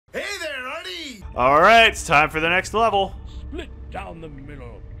Alright, it's time for the next level. Split down the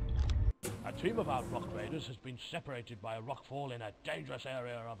middle. A team of our rock raiders has been separated by a rockfall in a dangerous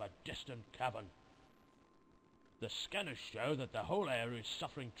area of a distant cavern. The scanners show that the whole area is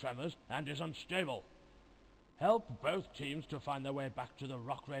suffering tremors and is unstable. Help both teams to find their way back to the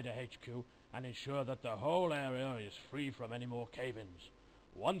Rock Raider HQ and ensure that the whole area is free from any more cave-ins.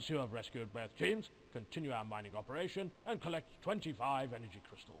 Once you have rescued both teams, continue our mining operation and collect 25 energy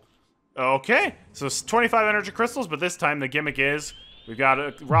crystals. Okay, so it's 25 energy crystals, but this time the gimmick is we've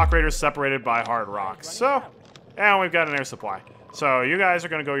got rock raiders separated by hard rocks. So, and we've got an air supply. So you guys are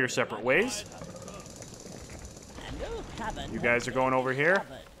going to go your separate ways. You guys are going over here.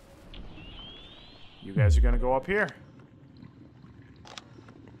 You guys are going to go up here.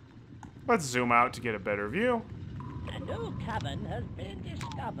 Let's zoom out to get a better view. A new cavern has been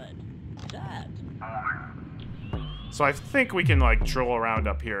discovered. That. So I think we can like drill around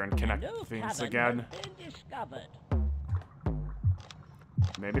up here and connect things again.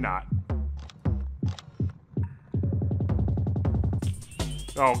 Maybe not.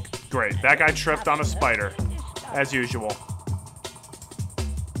 Oh, great. That guy tripped on a spider, as usual.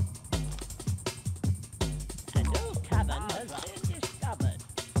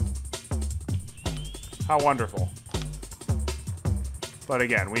 How wonderful. But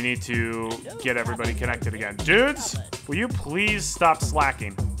again, we need to get everybody connected again. Dudes, will you please stop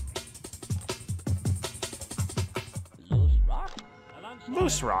slacking?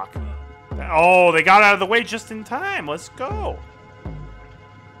 Loose rock. Oh, they got out of the way just in time. Let's go.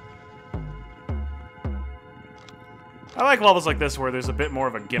 I like levels like this where there's a bit more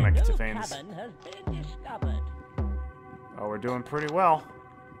of a gimmick to things. Oh, we're doing pretty well.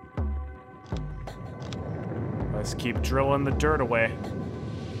 Let's keep drilling the dirt away.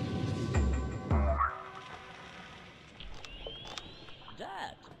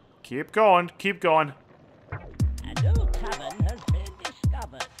 Keep going, keep going. A new cavern has been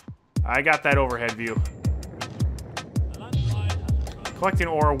discovered. I got that overhead view. Collecting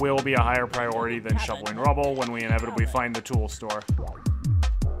ore will be a higher priority than shoveling rubble when we inevitably find the tool store.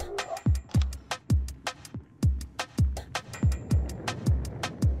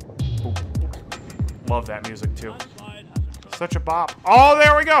 Ooh. Love that music too. Such a bop. Oh,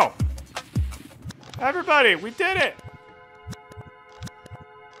 there we go! Everybody, we did it!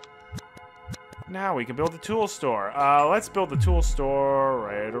 Now we can build the tool store. Let's build the tool store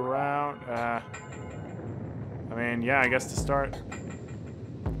right around. I mean, yeah, I guess to start.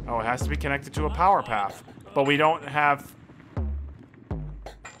 Oh, it has to be connected to a power path. But we don't have...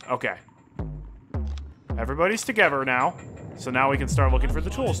 Okay. Everybody's together now. So now we can start looking for the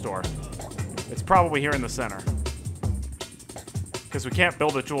tool store. It's probably here in the center. Because we can't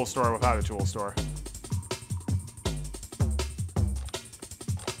build a tool store without a tool store.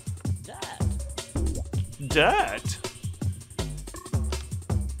 Dirt?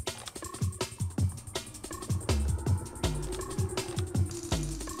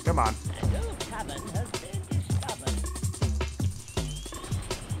 Come on. A new cavern has been discovered.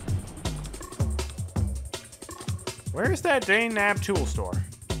 Where's that dang nab tool store?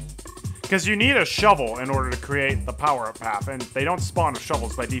 Because you need a shovel in order to create the power-up path, and they don't spawn with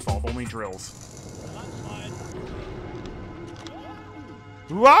shovels by default, only drills.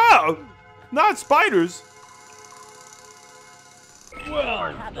 Wow! Not spiders!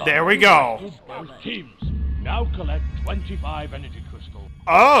 Well, there we go. both teams now collect 25 energy crystals.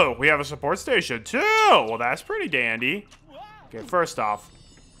 Oh, we have a support station too. Well, that's pretty dandy. Okay, first off,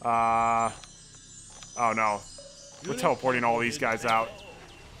 oh no, we're teleporting all these guys out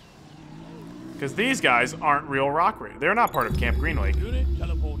because these guys aren't real rock raiders. They're not part of Camp Green Lake. Unit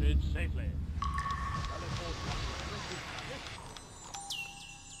teleported safely.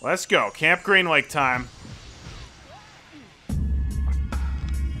 Let's go, Camp Green Lake time.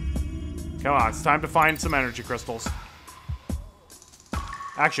 Come on, it's time to find some energy crystals.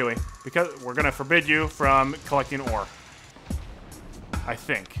 Actually, because we're gonna forbid you from collecting ore. I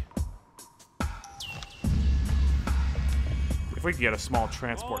think. If we could get a small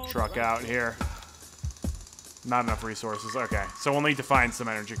transport truck out here. Not enough resources. Okay, so we'll need to find some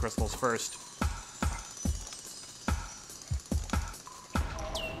energy crystals first.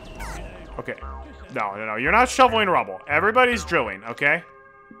 Okay. No. You're not shoveling rubble. Everybody's drilling, okay?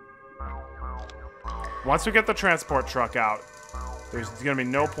 Once we get the transport truck out, there's going to be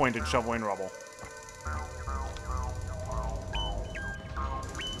no point in shoveling rubble.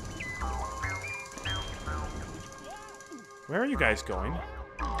 Where are you guys going?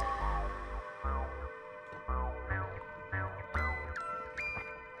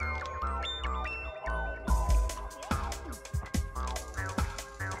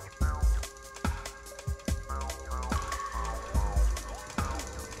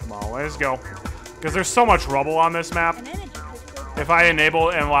 let's go. Because there's so much rubble on this map. An energy crystal. If I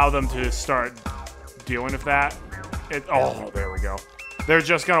enable and allow them to start dealing with that, oh, there we go. They're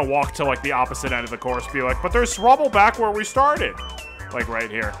just gonna walk to like the opposite end of the course, be like, but there's rubble back where we started. Like right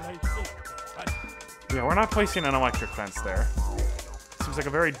here. Yeah, we're not placing an electric fence there. Seems like a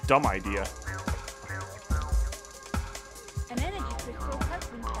very dumb idea. An energy crystal has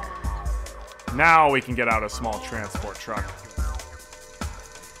been found. Now we can get out a small transport truck.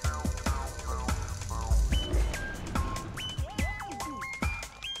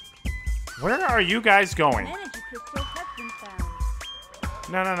 Where are you guys going? An energy crystal has been found.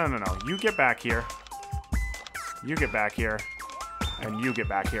 No. You get back here. You get back here. And you get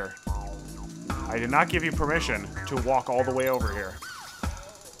back here. I did not give you permission to walk all the way over here.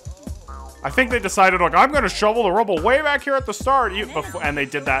 I think they decided, like, I'm going to shovel the rubble way back here at the start. And they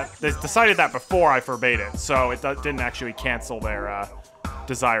did that. They decided that before I forbade it. So it didn't actually cancel their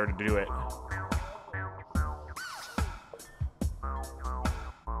desire to do it.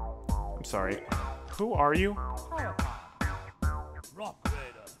 I'm sorry. Who are you? Rock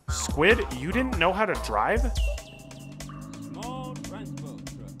Raider. Squid, you didn't know how to drive? Small transport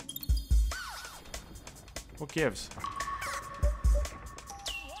truck. What gives?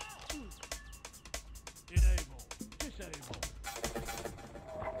 Enable. Disable.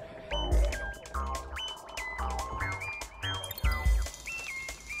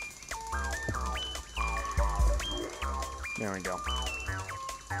 There we go.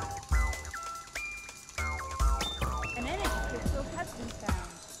 An energy crystal has been found.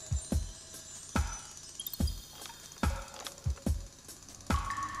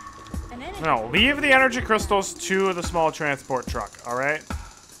 An energy No, leave the energy crystals to the small transport truck, alright?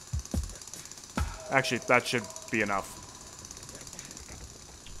 Actually, that should be enough.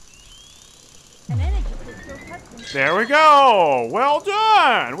 An energy crystal has been found. There we go! Well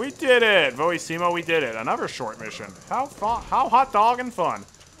done! We did it! Voicimo, we did it. Another short mission. How hot dog and fun.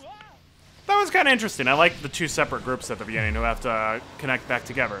 That was kind of interesting. I like the two separate groups at the beginning who have to connect back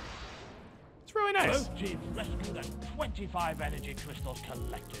together. It's really nice. Both teams rescued and 25 energy crystals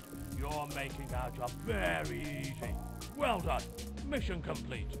collected. You're making our job very easy. Well done. Mission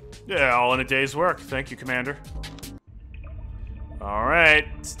complete. Yeah, all in a day's work. Thank you, Commander. Alright,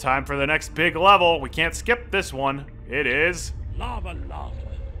 it's time for the next big level. We can't skip this one. It is... Lava lava.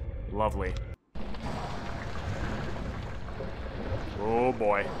 Lovely. Oh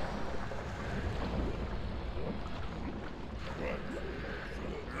boy.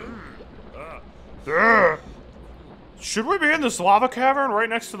 Should we be in this lava cavern right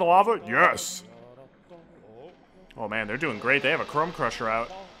next to the lava? Yes. Oh man, they're doing great. They have a chrome crusher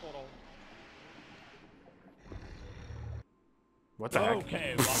out. What the heck?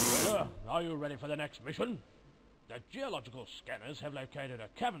 Okay, Rock Raider, are you ready for the next mission? The geological scanners have located a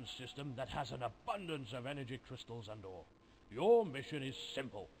cavern system that has an abundance of energy crystals and ore. Your mission is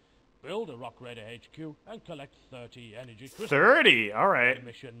simple. Build a Rock Raider HQ and collect 30 energy crystals. 30? Alright. The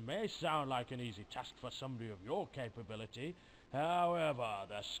mission may sound like an easy task for somebody of your capability. However,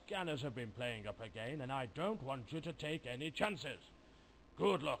 the scanners have been playing up again, and I don't want you to take any chances.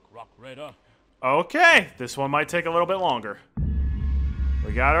 Good luck, Rock Raider. Okay, this one might take a little bit longer.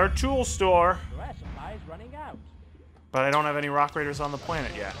 We got our tool store, Rare supply is running out. but I don't have any Rock Raiders on the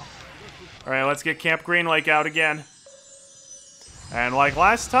planet yet. Alright, let's get Camp Green Lake out again. And like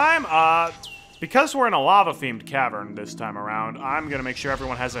last time, because we're in a lava-themed cavern this time around, I'm gonna make sure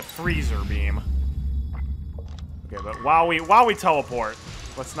everyone has a freezer beam. Okay, but while we teleport,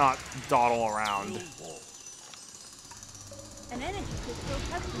 let's not dawdle around. An energy crystal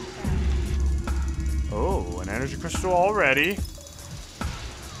has been found. Oh, an energy crystal already.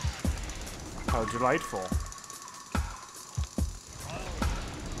 How delightful.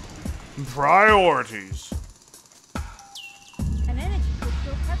 Priorities. An energy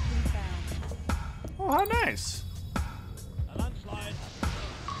crystal has been found. Oh, how nice. A landslide.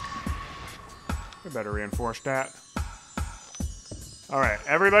 We better reinforce that. Alright,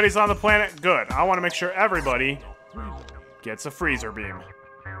 everybody's on the planet. Good. I want to make sure everybody gets a freezer beam.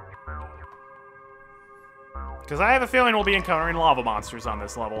 Because I have a feeling we'll be encountering lava monsters on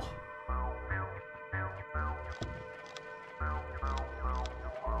this level.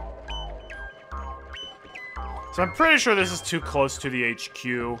 So I'm pretty sure this is too close to the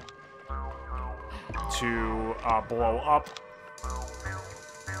HQ to blow up.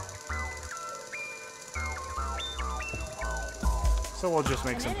 So we'll just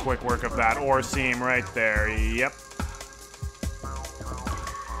make some quick work of that ore seam right there. Yep.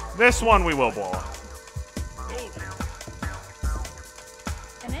 This one we will blow up.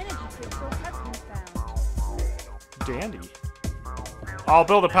 An energy crystal has been found. Dandy. I'll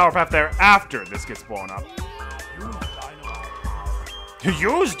build a power path there after this gets blown up.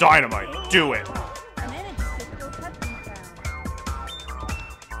 Use dynamite. Do it. An energy crystal has been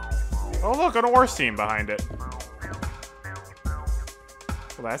found. Oh, look, an ore seam behind it.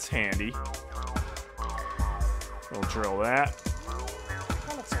 Well, that's handy. We'll drill that.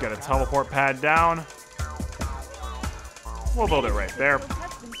 Let's get a teleport pad down. We'll build it right there.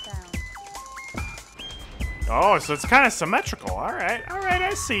 Oh, so it's kind of symmetrical. All right,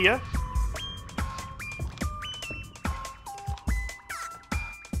 I see ya.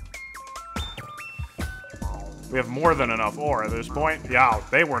 We have more than enough ore at this point. Yeah,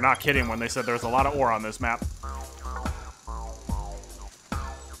 they were not kidding when they said there's a lot of ore on this map.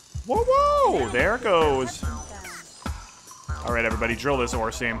 Whoa, whoa, there it goes. All right, everybody, drill this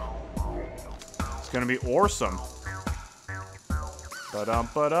ore seam. It's gonna be awesome.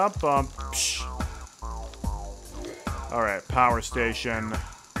 Ba-dum-ba-dum-bum. Psh. All right, power station.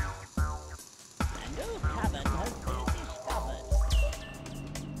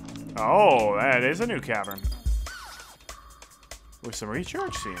 Oh, that is a new cavern. With some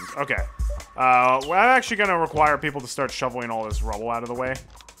recharge seams. Okay. Well, I'm actually going to require people to start shoveling all this rubble out of the way.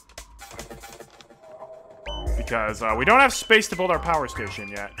 Because we don't have space to build our power station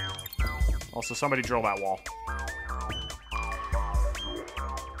yet. Also, somebody drill that wall.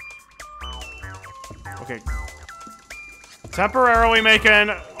 Okay. Temporarily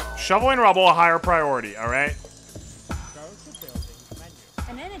making shoveling rubble a higher priority, alright?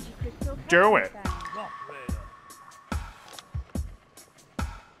 An energy crystal has Do been it. found.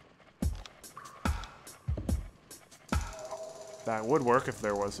 That would work if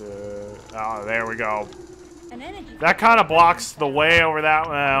there was a... Oh, there we go. An energy That kind of blocks the way over that.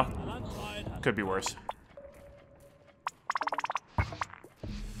 Well, could be worse.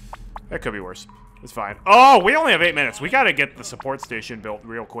 That could be worse. It's fine. Oh, we only have 8 minutes. We got to get the support station built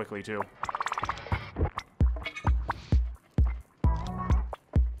real quickly, too.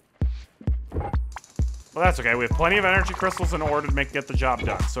 Well, that's okay. We have plenty of energy crystals in order to get the job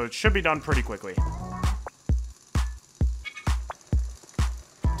done. So it should be done pretty quickly.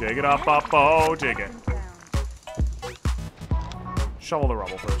 Dig it up, oh, dig it. Shovel the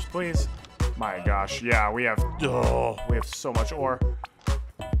rubble first, please. My gosh, yeah, we have so much ore.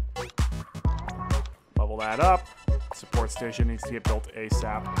 Level that up. Support station needs to get built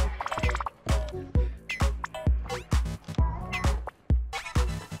ASAP.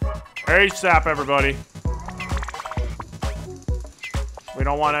 ASAP, everybody. We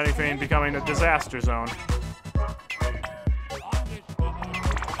don't want anything becoming a disaster zone.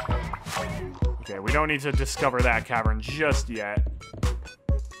 Okay, we don't need to discover that cavern just yet.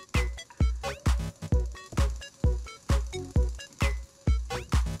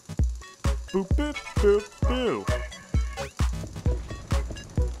 Boop, boop, boop, boop.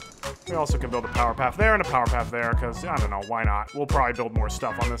 We also can build a power path there and a power path there, because, I don't know, why not? We'll probably build more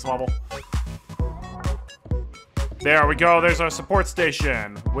stuff on this level. There we go, there's our support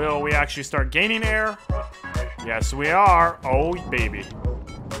station. Will we actually start gaining air? Yes, we are. Oh, baby.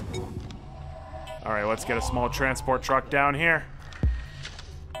 Alright, let's get a small transport truck down here.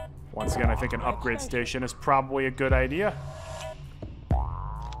 Once again, I think an upgrade station is probably a good idea.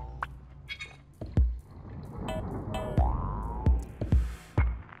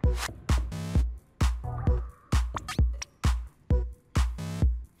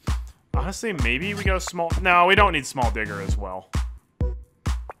 Honestly, maybe we go small... No, we don't need small digger as well.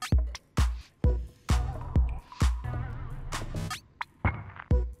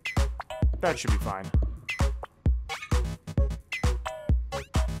 That should be fine.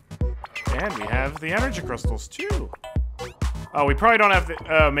 And we have the energy crystals, too. Oh, we probably don't have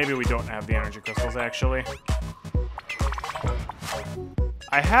the... maybe we don't have the energy crystals, actually.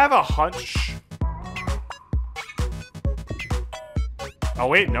 I have a hunch... Oh,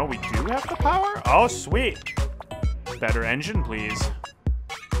 wait, no, we do have the power? Oh, sweet. Better engine, please.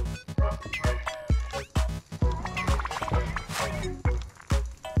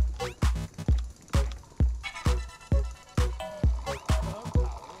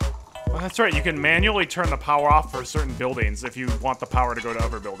 Well, that's right, you can manually turn the power off for certain buildings if you want the power to go to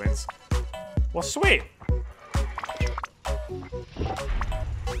other buildings. Well, sweet.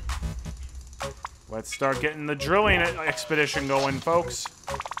 Let's start getting the drilling expedition going, folks.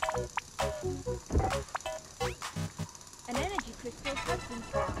 An energy crystal has been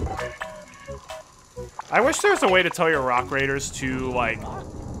found. I wish there was a way to tell your rock raiders to, like,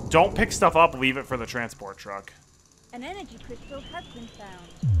 don't pick stuff up, leave it for the transport truck. An energy crystal has been found.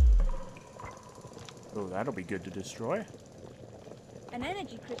 Oh, that'll be good to destroy. An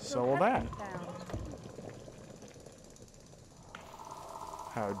energy crystal So will has that. been found.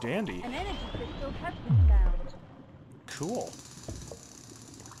 How dandy. An energy crystal has been found. Cool.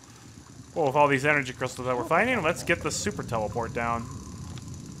 Well, with all these energy crystals that we're finding, let's get the super teleport down.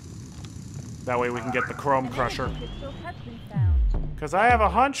 That way we can get the chrome crusher. An energy crystal has been found. Because I have a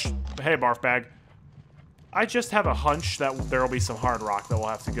hunch... Hey, barf bag. I just have a hunch that there will be some hard rock that we'll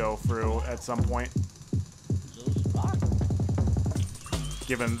have to go through at some point.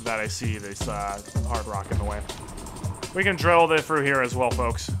 Given that I see this hard rock in the way. We can drill it through here as well,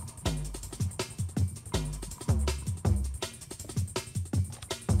 folks.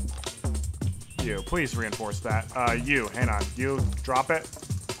 You, please reinforce that. You, hang on. You, drop it.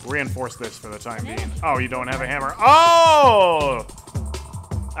 Reinforce this for the time being. Oh, you don't have a hammer. Oh!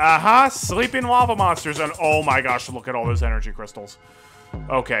 Uh-huh, sleeping lava monsters, and oh my gosh, look at all those energy crystals.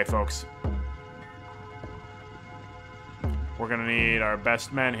 Okay, folks. We're gonna need our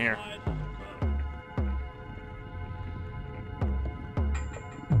best men here.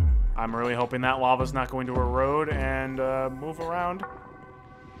 I'm really hoping that lava's not going to erode and move around.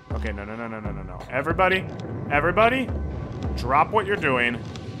 Okay, no. Everybody, drop what you're doing.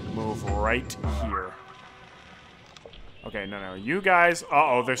 Move right here. Okay, no. You guys,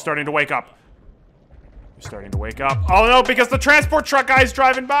 uh-oh, they're starting to wake up. They're starting to wake up. Oh no, because the transport truck guy's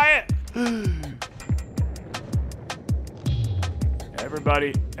driving by it.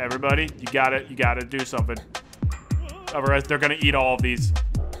 Everybody, you gotta do something. Otherwise, they're gonna eat all of these.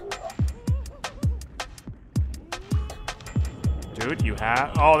 Dude, you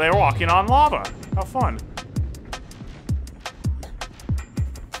have... Oh, they're walking on lava. How fun.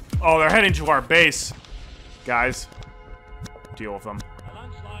 Oh, they're heading to our base. Guys, deal with them.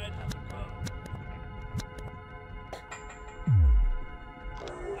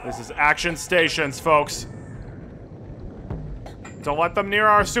 This is action stations, folks. Don't let them near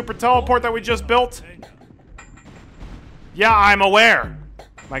our super teleport that we just built. Yeah, I'm aware.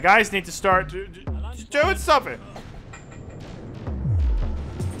 My guys need to start doing something.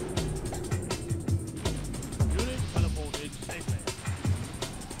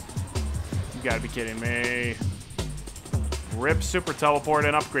 You gotta be kidding me. Rip super teleport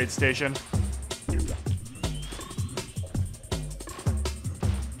and upgrade station.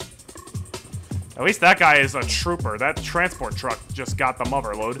 At least that guy is a trooper. That transport truck just got the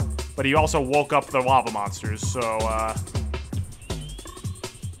motherload. But he also woke up the lava monsters, so,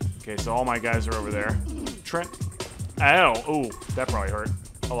 Okay, so all my guys are over there. Trent. Oh, ooh, that probably hurt.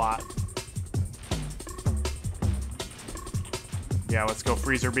 A lot. Yeah, let's go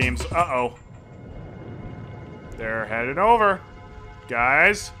freezer beams. Uh-oh. They're headed over.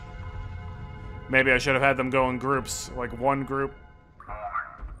 Guys. Maybe I should have had them go in groups. Like one group.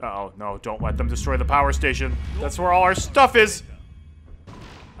 Uh-oh, no, don't let them destroy the power station. That's where all our stuff is.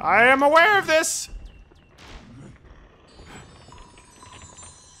 I am aware of this.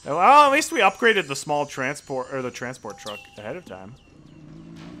 Well, at least we upgraded the small transport, or the transport truck ahead of time.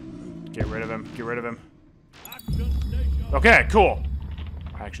 Get rid of him, get rid of him. Okay, cool.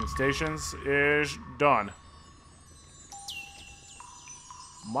 Action stations is done.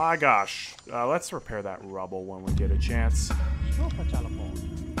 My gosh. Let's repair that rubble when we get a chance. Super teleport.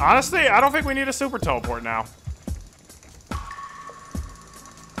 Honestly, I don't think we need a super teleport now.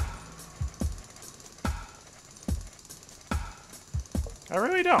 I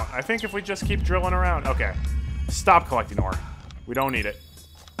really don't. I think if we just keep drilling around... Okay. Stop collecting ore. We don't need it.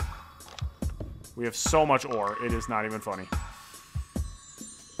 We have so much ore, it is not even funny.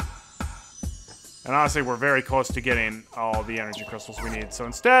 And honestly, we're very close to getting all the energy crystals we need. So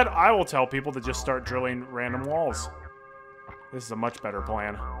instead, I will tell people to just start drilling random walls. This is a much better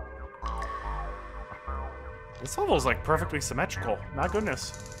plan. This level is like perfectly symmetrical. My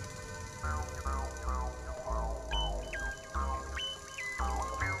goodness.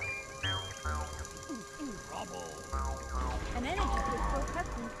 An energy crystal has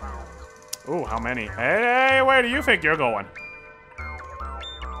been found. Ooh, how many? Hey, where do you think you're going?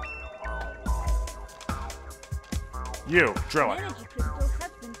 You, drill An it. energy crystal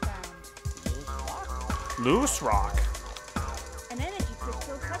has been found. Loose rock. An energy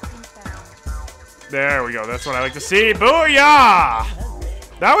crystal has been found. There we go. That's what I like to see. Booyah!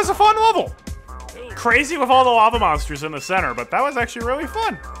 That was a fun level. Crazy with all the lava monsters in the center, but that was actually really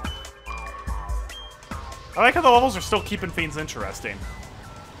fun. I like how the levels are still keeping things interesting.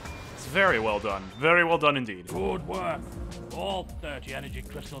 It's very well done. Very well done indeed. Good work. All 30 energy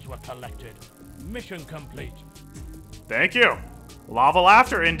crystals were collected. Mission complete. Thank you. Lava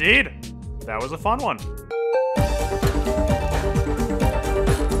laughter, indeed. That was a fun one.